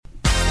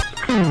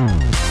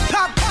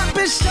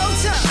It's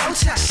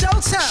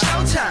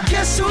showtime.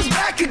 Guess who's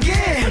back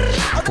again?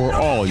 For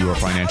all your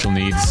financial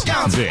needs,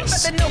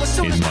 this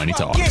is Money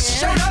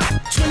Talks.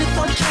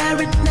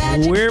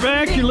 We're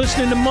back. You're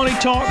listening to Money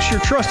Talks, your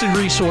trusted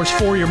resource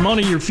for your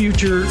money, your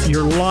future,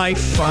 your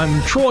life.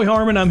 I'm Troy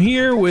Harmon. I'm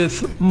here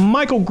with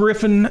Michael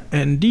Griffin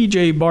and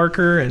DJ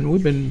Barker, and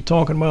we've been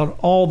talking about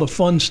all the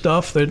fun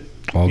stuff that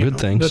good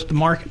things that the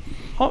market.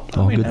 All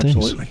good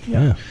absolutely. things.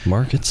 Yeah,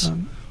 markets.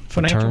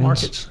 Financial returns,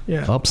 markets,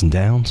 yeah, ups and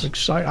downs.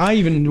 Exciting. I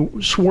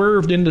even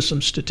swerved into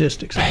some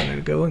statistics a minute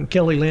ago, and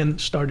Kelly Lynn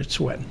started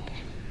sweating.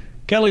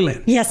 Kelly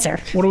Lynn. Yes, sir.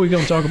 What are we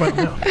going to talk about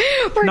now?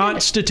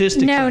 Not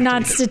statistics. No,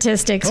 not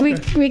statistics. Okay.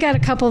 We got a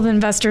couple of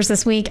investors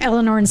this week.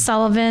 Eleanor and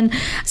Sullivan,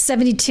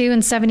 72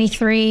 and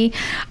 73.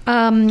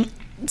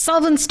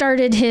 Sullivan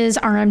started his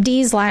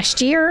RMDs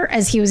last year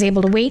as he was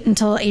able to wait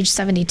until age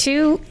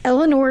 72.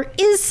 Eleanor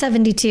is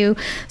 72,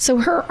 so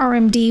her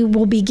RMD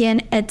will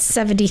begin at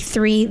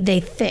 73,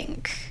 they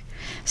think.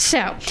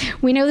 So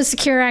we know the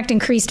Secure Act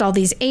increased all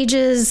these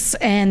ages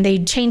and they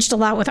changed a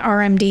lot with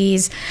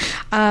RMDs.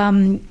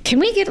 Can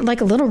we get like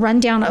a little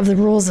rundown of the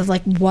rules of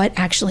like what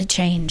actually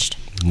changed?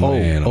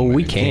 Man,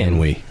 we can.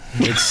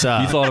 It's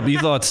you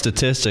thought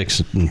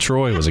statistics and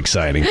Troy was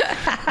exciting.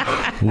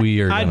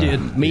 I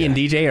did. Me and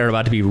DJ are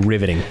about to be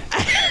riveting.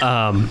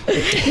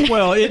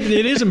 Well, it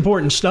is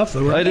important stuff,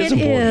 though, right? It is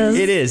important.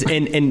 It is.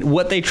 And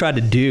what they tried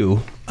to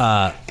do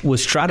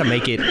was try to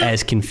make it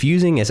as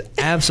confusing as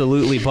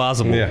absolutely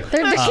possible. They're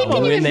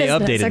keeping you in they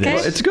business, updated okay?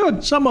 this. It's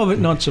good. Some of it,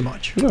 not so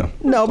much. Yeah.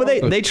 No, but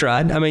they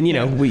tried. I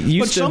mean, we used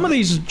But some of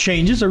these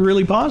changes are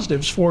really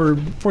positives for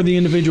the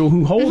individual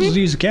who holds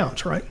these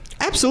accounts, right?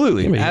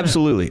 Absolutely,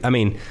 absolutely. I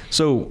mean,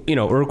 so a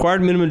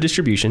required minimum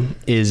distribution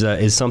is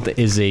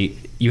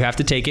you have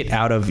to take it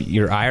out of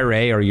your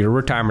IRA or your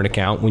retirement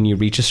account when you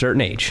reach a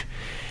certain age.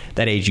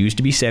 That age used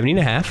to be 70 and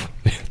a half,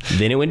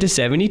 then it went to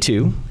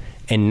 72,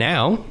 and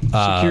now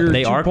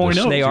they are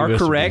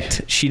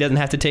correct. She doesn't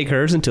have to take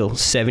hers until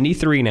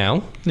 73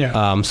 now.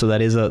 Yeah. So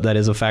that is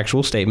a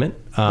factual statement.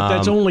 But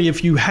that's only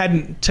if you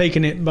hadn't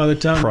taken it by the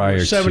time Prior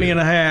you're 70 to. and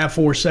a half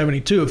or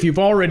 72. If you've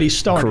already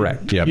started.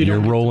 Correct. Yeah, you're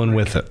rolling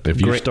with it.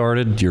 If you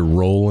started, you're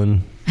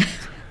rolling.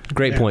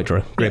 Great point,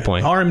 Troy. Great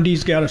point.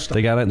 RMD's got to start.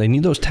 They got it. They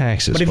need those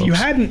taxes. But if you folks.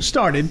 hadn't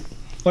started,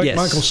 like Yes.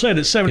 Michael said,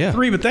 it's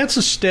 73, but that's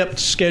a stepped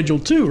schedule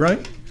too,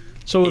 right?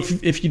 So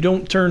if you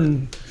don't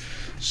turn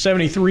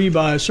 73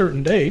 by a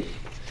certain date,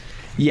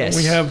 Yes.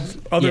 we have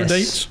other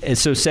dates? And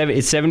so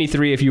it's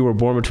 73 if you were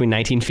born between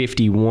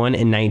 1951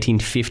 and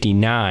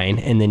 1959,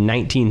 and then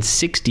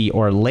 1960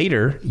 or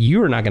later,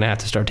 you are not going to have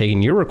to start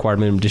taking your required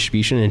minimum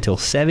distribution until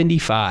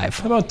 75.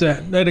 How about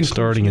that? That includes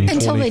starting in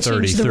Until they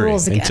change the 2033.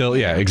 rules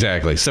again.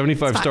 Exactly.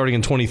 75 starting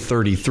in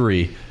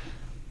 2033.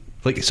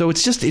 So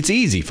it's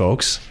easy,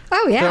 folks.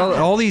 Oh, yeah.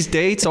 All these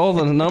dates, all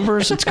the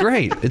numbers, it's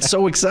great. It's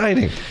so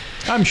exciting.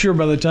 I'm sure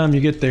by the time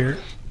you get there,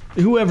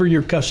 whoever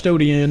your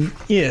custodian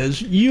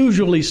is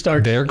usually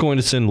starts They're going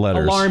to send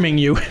letters alarming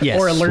you Yes.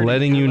 or alerting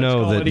letting you let's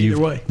know call that it either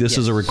way. this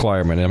is a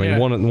requirement. I mean, Yeah.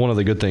 one of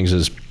the good things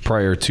is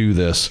prior to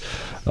this,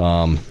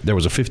 there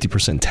was a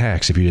 50%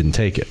 tax if you didn't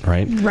take it,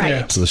 right? Right.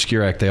 Yeah. So the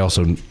Secure Act, they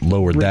also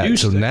lowered that.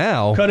 Reduced So it.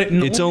 now Cut it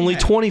in it's only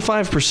only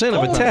half. 25%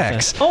 of a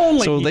tax.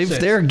 Only, so he says.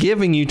 they're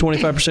giving you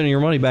 25% of your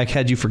money back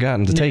had you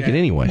forgotten to take it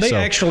anyway. They so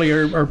actually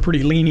are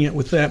pretty lenient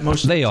with that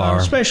most of the They time, are.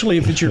 especially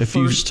if it's your If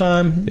you- first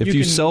time. if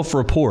you can-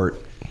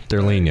 self-report,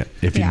 they're lenient.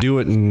 If you Yeah. do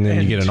it and then you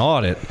And- get an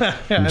audit,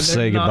 they're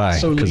say not goodbye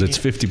so because it's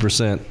lenient.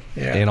 50%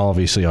 Yeah. and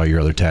obviously all your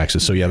other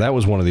taxes. So yeah, that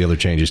was one of the other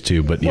changes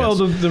too. But Well,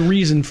 yes. the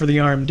reason for the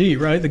RMD,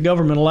 right? The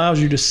government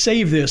allows you to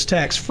save this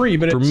tax-free,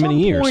 but For at some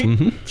many years. point,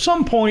 Mhm.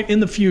 some point in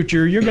the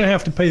future, you're going to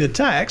have to pay the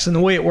tax. And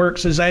the way it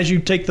works is as you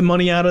take the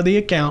money out of the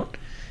account,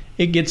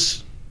 it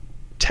gets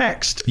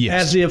taxed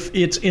Yes. as if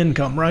it's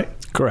income, right?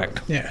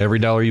 Correct. Yeah. Every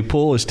dollar you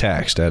pull is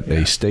taxed at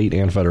a state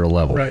and federal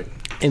level. Right.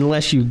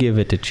 Unless you give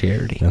it to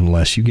charity.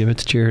 Unless you give it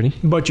to charity.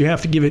 But you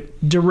have to give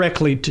it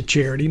directly to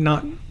charity,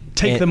 not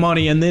take the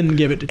money and then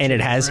give it to charity.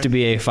 And it has to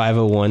be a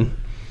 501c3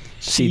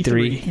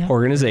 C3.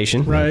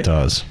 organization. Right. It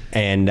does.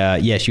 And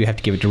yes, you have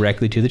to give it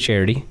directly to the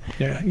charity.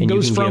 Yeah, And it you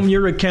goes can from give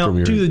your account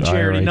from to your the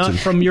charity, IRA not to-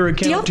 from your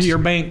account y'all- to your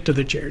bank to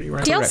the charity,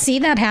 right? Do y'all see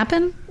that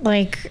happen?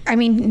 Like, I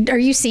mean, are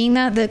you seeing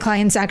that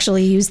clients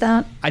actually use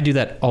that? I do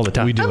that all the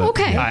time. We do Oh, it.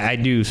 okay. I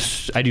do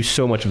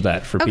so much of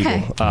that for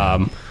Okay.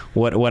 people.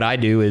 What I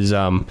do is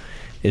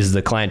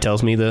the client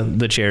tells me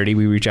the charity.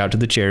 We reach out to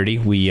the charity.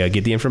 We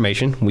get the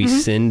information. We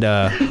send.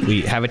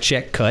 We have a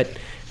check cut,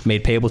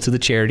 made payable to the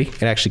charity.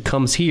 It actually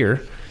comes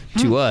here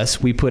to us.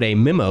 We put a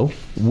memo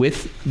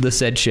with the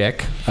said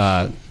check.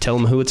 Tell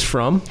them who it's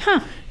from.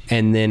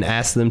 And then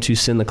ask them to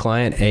send the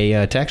client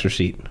a tax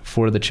receipt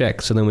for the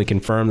check. So then we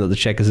confirm that the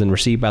check is then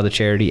received by the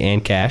charity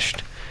and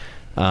cashed.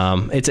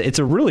 It's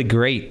a really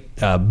great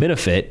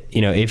benefit,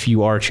 if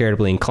you are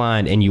charitably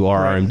inclined and you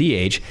are RMD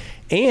age.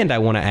 And I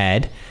want to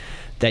add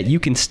that you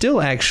can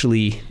still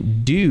actually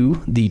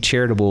do the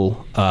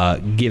charitable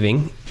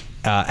giving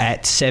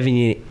at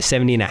 70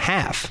 and a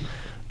half.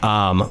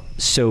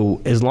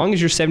 So as long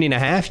as you're 70 and a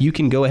half, you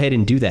can go ahead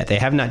and do that. They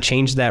have not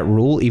changed that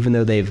rule, even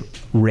though they've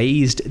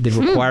raised the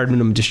required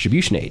minimum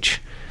distribution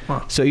age.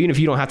 Huh. So even if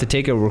you don't have to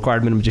take a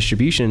required minimum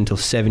distribution until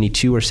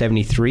 72 or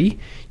 73,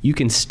 you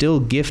can still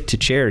gift to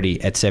charity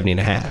at 70 and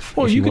a half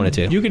if you wanted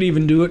to. You could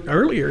even do it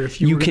earlier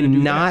if you were gonna do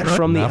cannot that, right?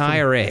 from the Not from-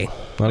 IRA.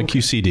 Not a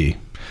QCD.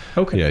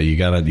 Okay. Yeah, you've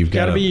got to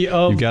be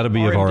of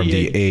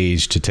RMD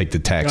age to take the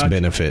tax Gotcha.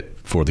 benefit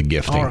for the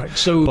gifting. All right,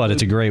 so- but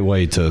it's a great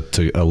way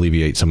to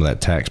alleviate some of that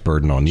tax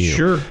burden on you.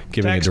 Sure.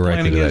 Giving Tax it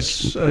directly planning to that.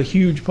 is a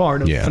huge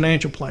part of Yeah.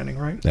 financial planning,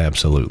 right?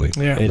 Absolutely.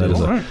 Yeah. That is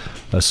All right.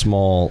 a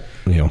small,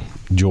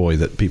 joy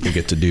that people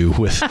get to do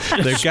with.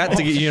 They've got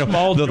to get,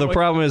 Small the joy.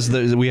 problem is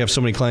that we have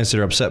so many clients that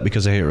are upset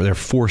because they're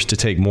forced to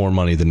take more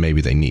money than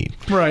maybe they need.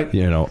 Right.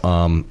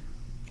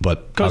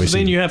 But Because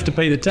obviously then you have to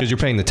pay the tax. because you're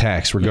paying the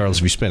tax regardless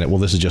if you spend it. Well,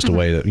 this is just a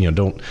way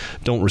that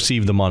don't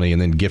receive the money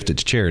and then gift it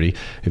to charity.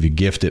 If you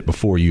gift it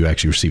before you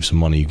actually receive some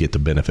money, you get the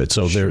benefit.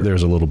 So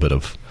there's a little bit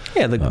of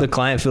The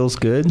client feels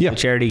good. Yeah. The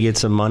charity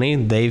gets some money.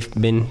 They've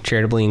been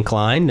charitably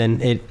inclined,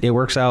 and it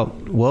works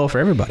out well for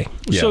everybody.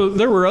 So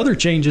there were other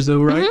changes,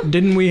 though, right?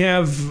 Didn't we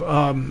have?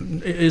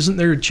 Isn't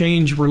there a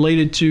change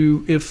related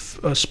to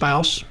if a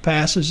spouse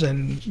passes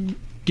and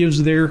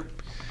gives their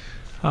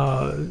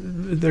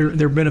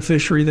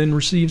beneficiary then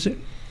receives it?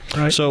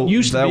 Right. So it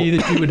used to be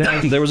that you would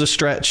have. there was a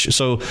stretch.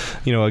 So,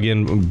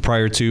 again,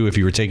 prior to, if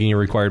you were taking your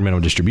required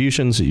minimum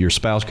distributions, your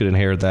spouse could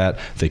inherit that.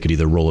 They could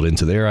either roll it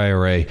into their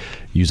IRA,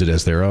 use it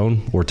as their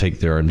own, or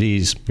take their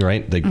RMDs,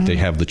 right? They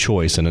have the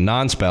choice. And a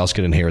non-spouse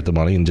could inherit the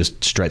money and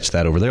just stretch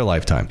that over their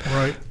lifetime.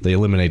 Right. They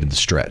eliminated the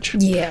stretch.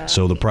 Yeah.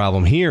 So the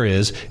problem here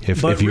is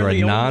if But you're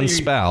really a only-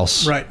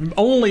 non-spouse, right?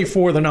 Only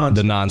for the non.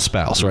 the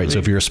non-spouse, right? So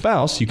if you're a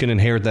spouse, you can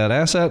inherit that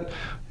asset.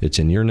 It's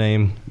in your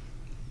name.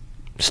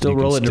 Still You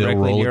can roll it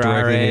directly in your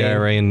directly in the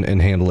IRA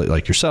and handle it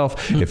like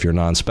yourself. If you're a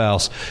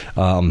non-spouse,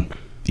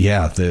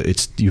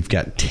 you've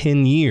got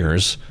 10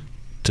 years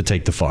to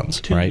take the funds,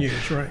 10 right?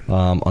 years, right.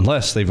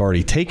 Unless they've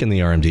already taken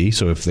the RMD.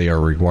 So if they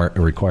are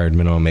required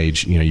minimum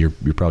age, you're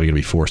probably going to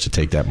be forced to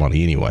take that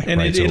money anday. And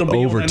right? it'll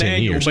be over on an 10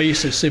 annual years.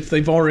 basis if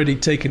they've already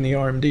taken the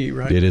RMD,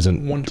 right? It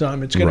isn't one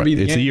time. It's going right. to be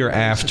the It's the year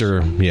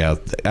annual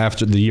basis.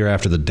 after the year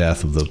after the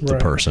death of the Right.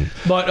 person.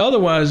 But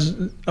otherwise,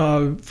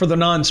 for the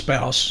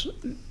non-spouse,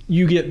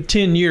 you get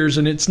 10 years,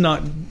 and it's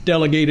not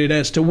delegated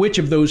as to which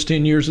of those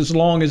 10 years, as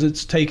long as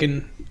it's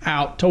taken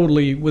out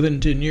totally within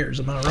 10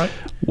 years. Am I right?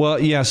 Well,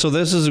 yeah. So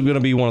this is going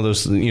to be one of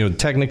those.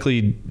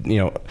 Technically,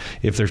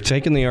 if they're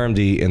taking the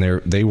RMD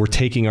and they were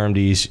taking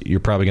RMDs, you're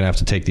probably going to have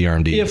to take the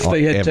RMD If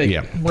they had taken,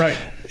 yeah. right.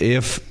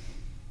 If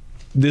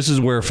this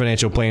is where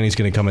financial planning is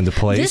going to come into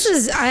place This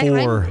is-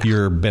 for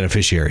your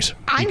beneficiaries.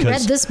 I Because-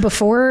 read this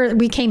before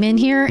we came in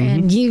here,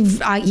 and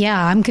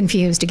I'm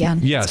confused again.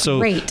 Yeah, It's so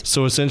great.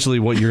 so essentially,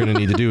 what you're going to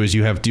need to do is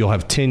you'll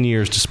have 10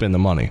 years to spend the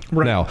money.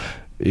 Right. Now,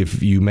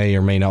 if you may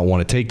or may not want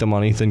to take the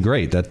money, then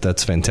great.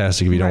 That's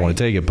fantastic if you don't Right. want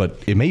to take it.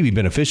 But it may be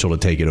beneficial to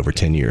take it over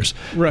 10 years.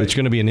 Right. It's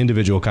going to be an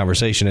individual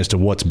conversation as to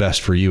what's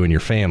best for you and your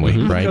family,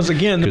 right? Because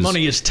again, the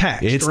money is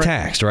taxed. It's right?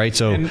 taxed, right?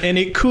 So And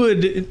it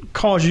could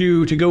cause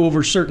you to go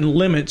over certain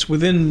limits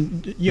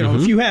within,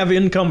 if you have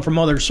income from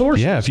other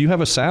sources. yeah, if you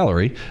have a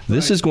salary,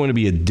 this is going to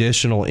be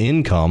additional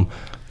income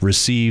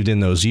received in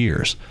those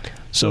years.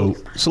 So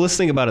let's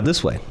think about it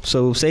this way.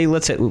 So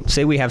let's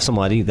say we have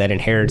somebody that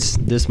inherits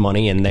this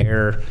money and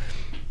they're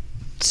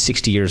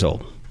 60 years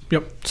old.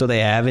 Yep. So they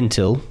have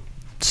until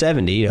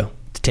 70 to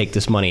take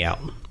this money out,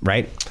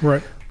 right?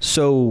 Right.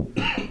 So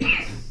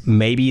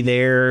maybe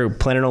they're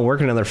planning on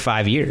working another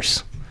 5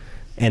 years,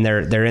 and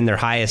they're in their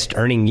highest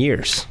earning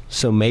years.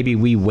 So maybe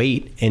we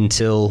wait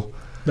until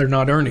They're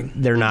not earning.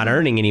 they're not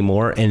earning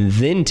anymore, and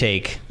then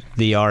take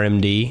the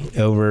RMD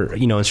over,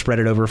 and spread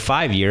it over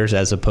 5 years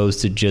as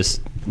opposed to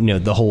just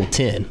the whole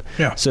 10.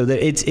 Yeah. So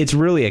that it's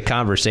really a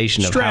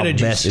conversation of how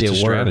Strategies. best It's a it works.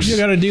 strategy. You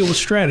got to deal with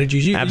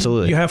strategies.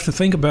 Absolutely. You have to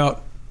think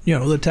about the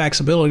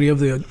taxability of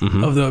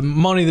the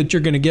money that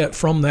you're going to get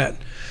from that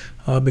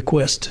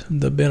bequest,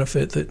 the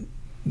benefit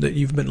that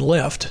you've been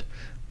left.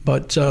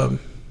 But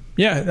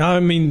I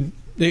mean,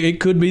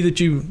 it could be that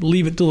you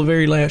leave it till the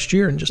very last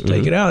year and just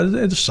take it out.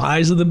 The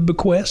size of the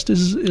bequest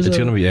is It's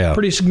gonna be, yeah.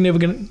 pretty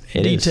significant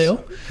It is.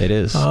 detail. It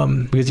is.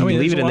 Because you I mean,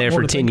 leave there's it a in lot there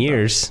more for to 10 think about.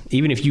 years,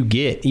 even if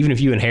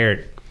you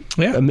inherit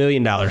Yeah. $1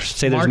 million.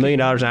 Say there's $1 million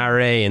in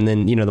IRA, and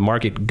then the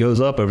market goes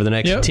up over the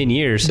next Yep. 10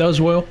 years. Does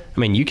well. I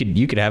mean, you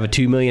could have a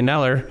 $2 million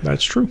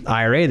That's true.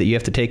 IRA that you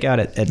have to take out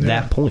at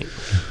that point.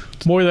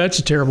 Boy, that's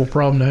a terrible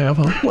problem to have,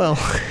 huh? Well,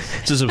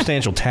 it's a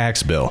substantial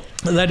tax bill.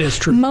 That is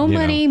true. More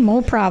money,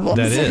 more problems.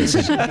 That is.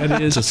 That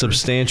is It's a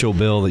substantial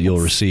bill that you'll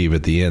receive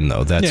at the end,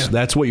 though.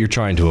 That's what you're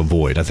trying to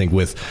avoid. I think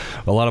with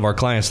a lot of our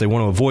clients, they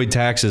want to avoid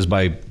taxes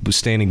by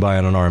standing by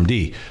on an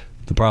RMD.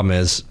 The problem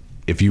is,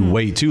 if you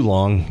wait too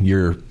long,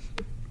 you're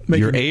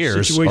your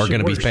heirs are going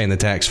to be paying the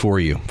tax for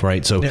you,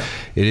 right? So it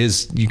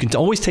is, you can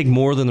always take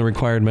more than the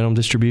required minimum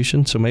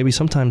distribution. So maybe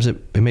sometimes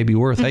it may be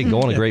worth, hey,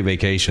 go on a great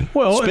vacation.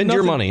 Well, spend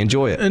your money,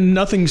 enjoy it. And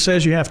nothing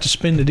says you have to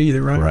spend it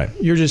either, right? Right.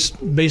 You're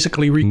just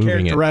basically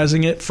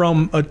recharacterizing it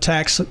from a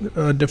tax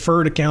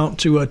deferred account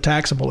to a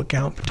taxable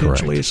account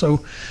potentially. Correct.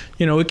 So,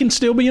 it can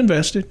still be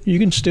invested. You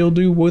can still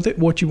do with it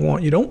what you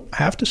want. You don't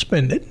have to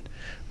spend it,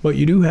 but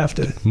you do have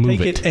to take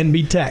it and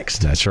be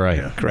taxed. That's right.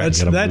 Yeah.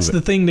 That's the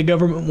thing the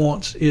government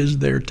wants is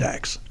their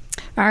tax.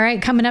 All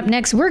right, coming up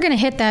next, we're going to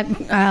hit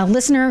that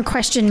listener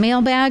question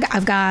mailbag.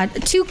 I've got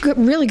two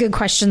really good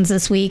questions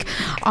this week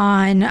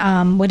on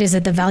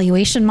the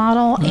valuation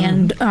model,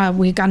 and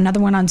we've got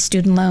another one on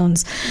student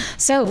loans.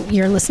 So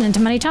you're listening to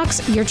Money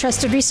Talks, your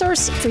trusted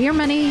resource for your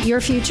money, your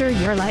future,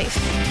 your life.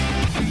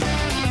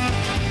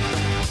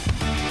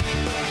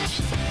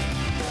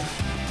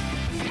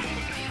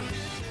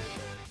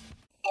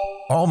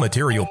 All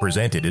material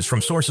presented is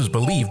from sources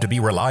believed to be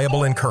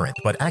reliable and current,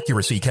 but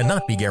accuracy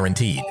cannot be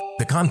guaranteed.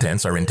 The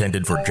contents are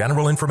intended for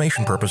general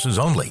information purposes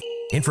only.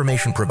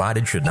 Information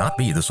provided should not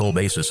be the sole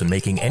basis in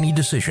making any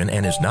decision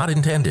and is not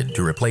intended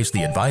to replace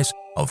the advice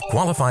of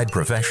qualified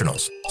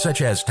professionals,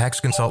 such as tax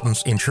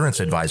consultants, insurance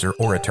advisor,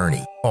 or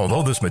attorney.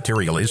 Although this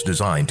material is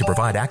designed to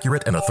provide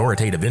accurate and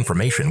authoritative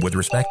information with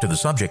respect to the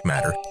subject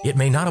matter, it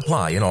may not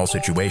apply in all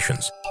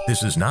situations.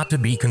 This is not to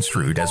be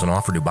construed as an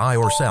offer to buy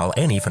or sell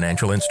any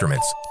financial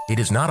instruments. It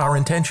is not our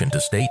intention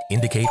to state,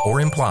 indicate, or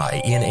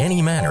imply in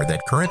any manner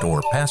that current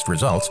or past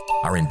results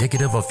are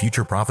indicative of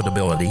future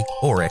profitability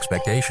or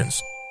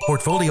expectations.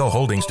 Portfolio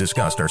holdings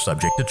discussed are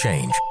subject to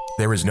change.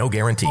 There is no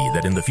guarantee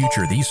that in the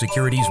future these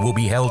securities will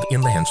be held in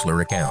the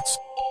Henssler accounts.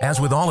 As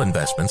with all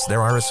investments,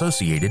 there are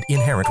associated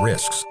inherent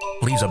risks.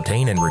 Please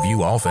obtain and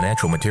review all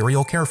financial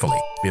material carefully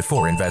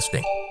before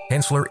investing.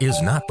 Henssler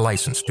is not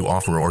licensed to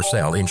offer or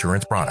sell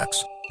insurance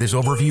products. This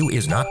overview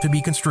is not to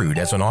be construed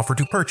as an offer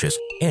to purchase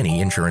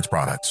any insurance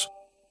products.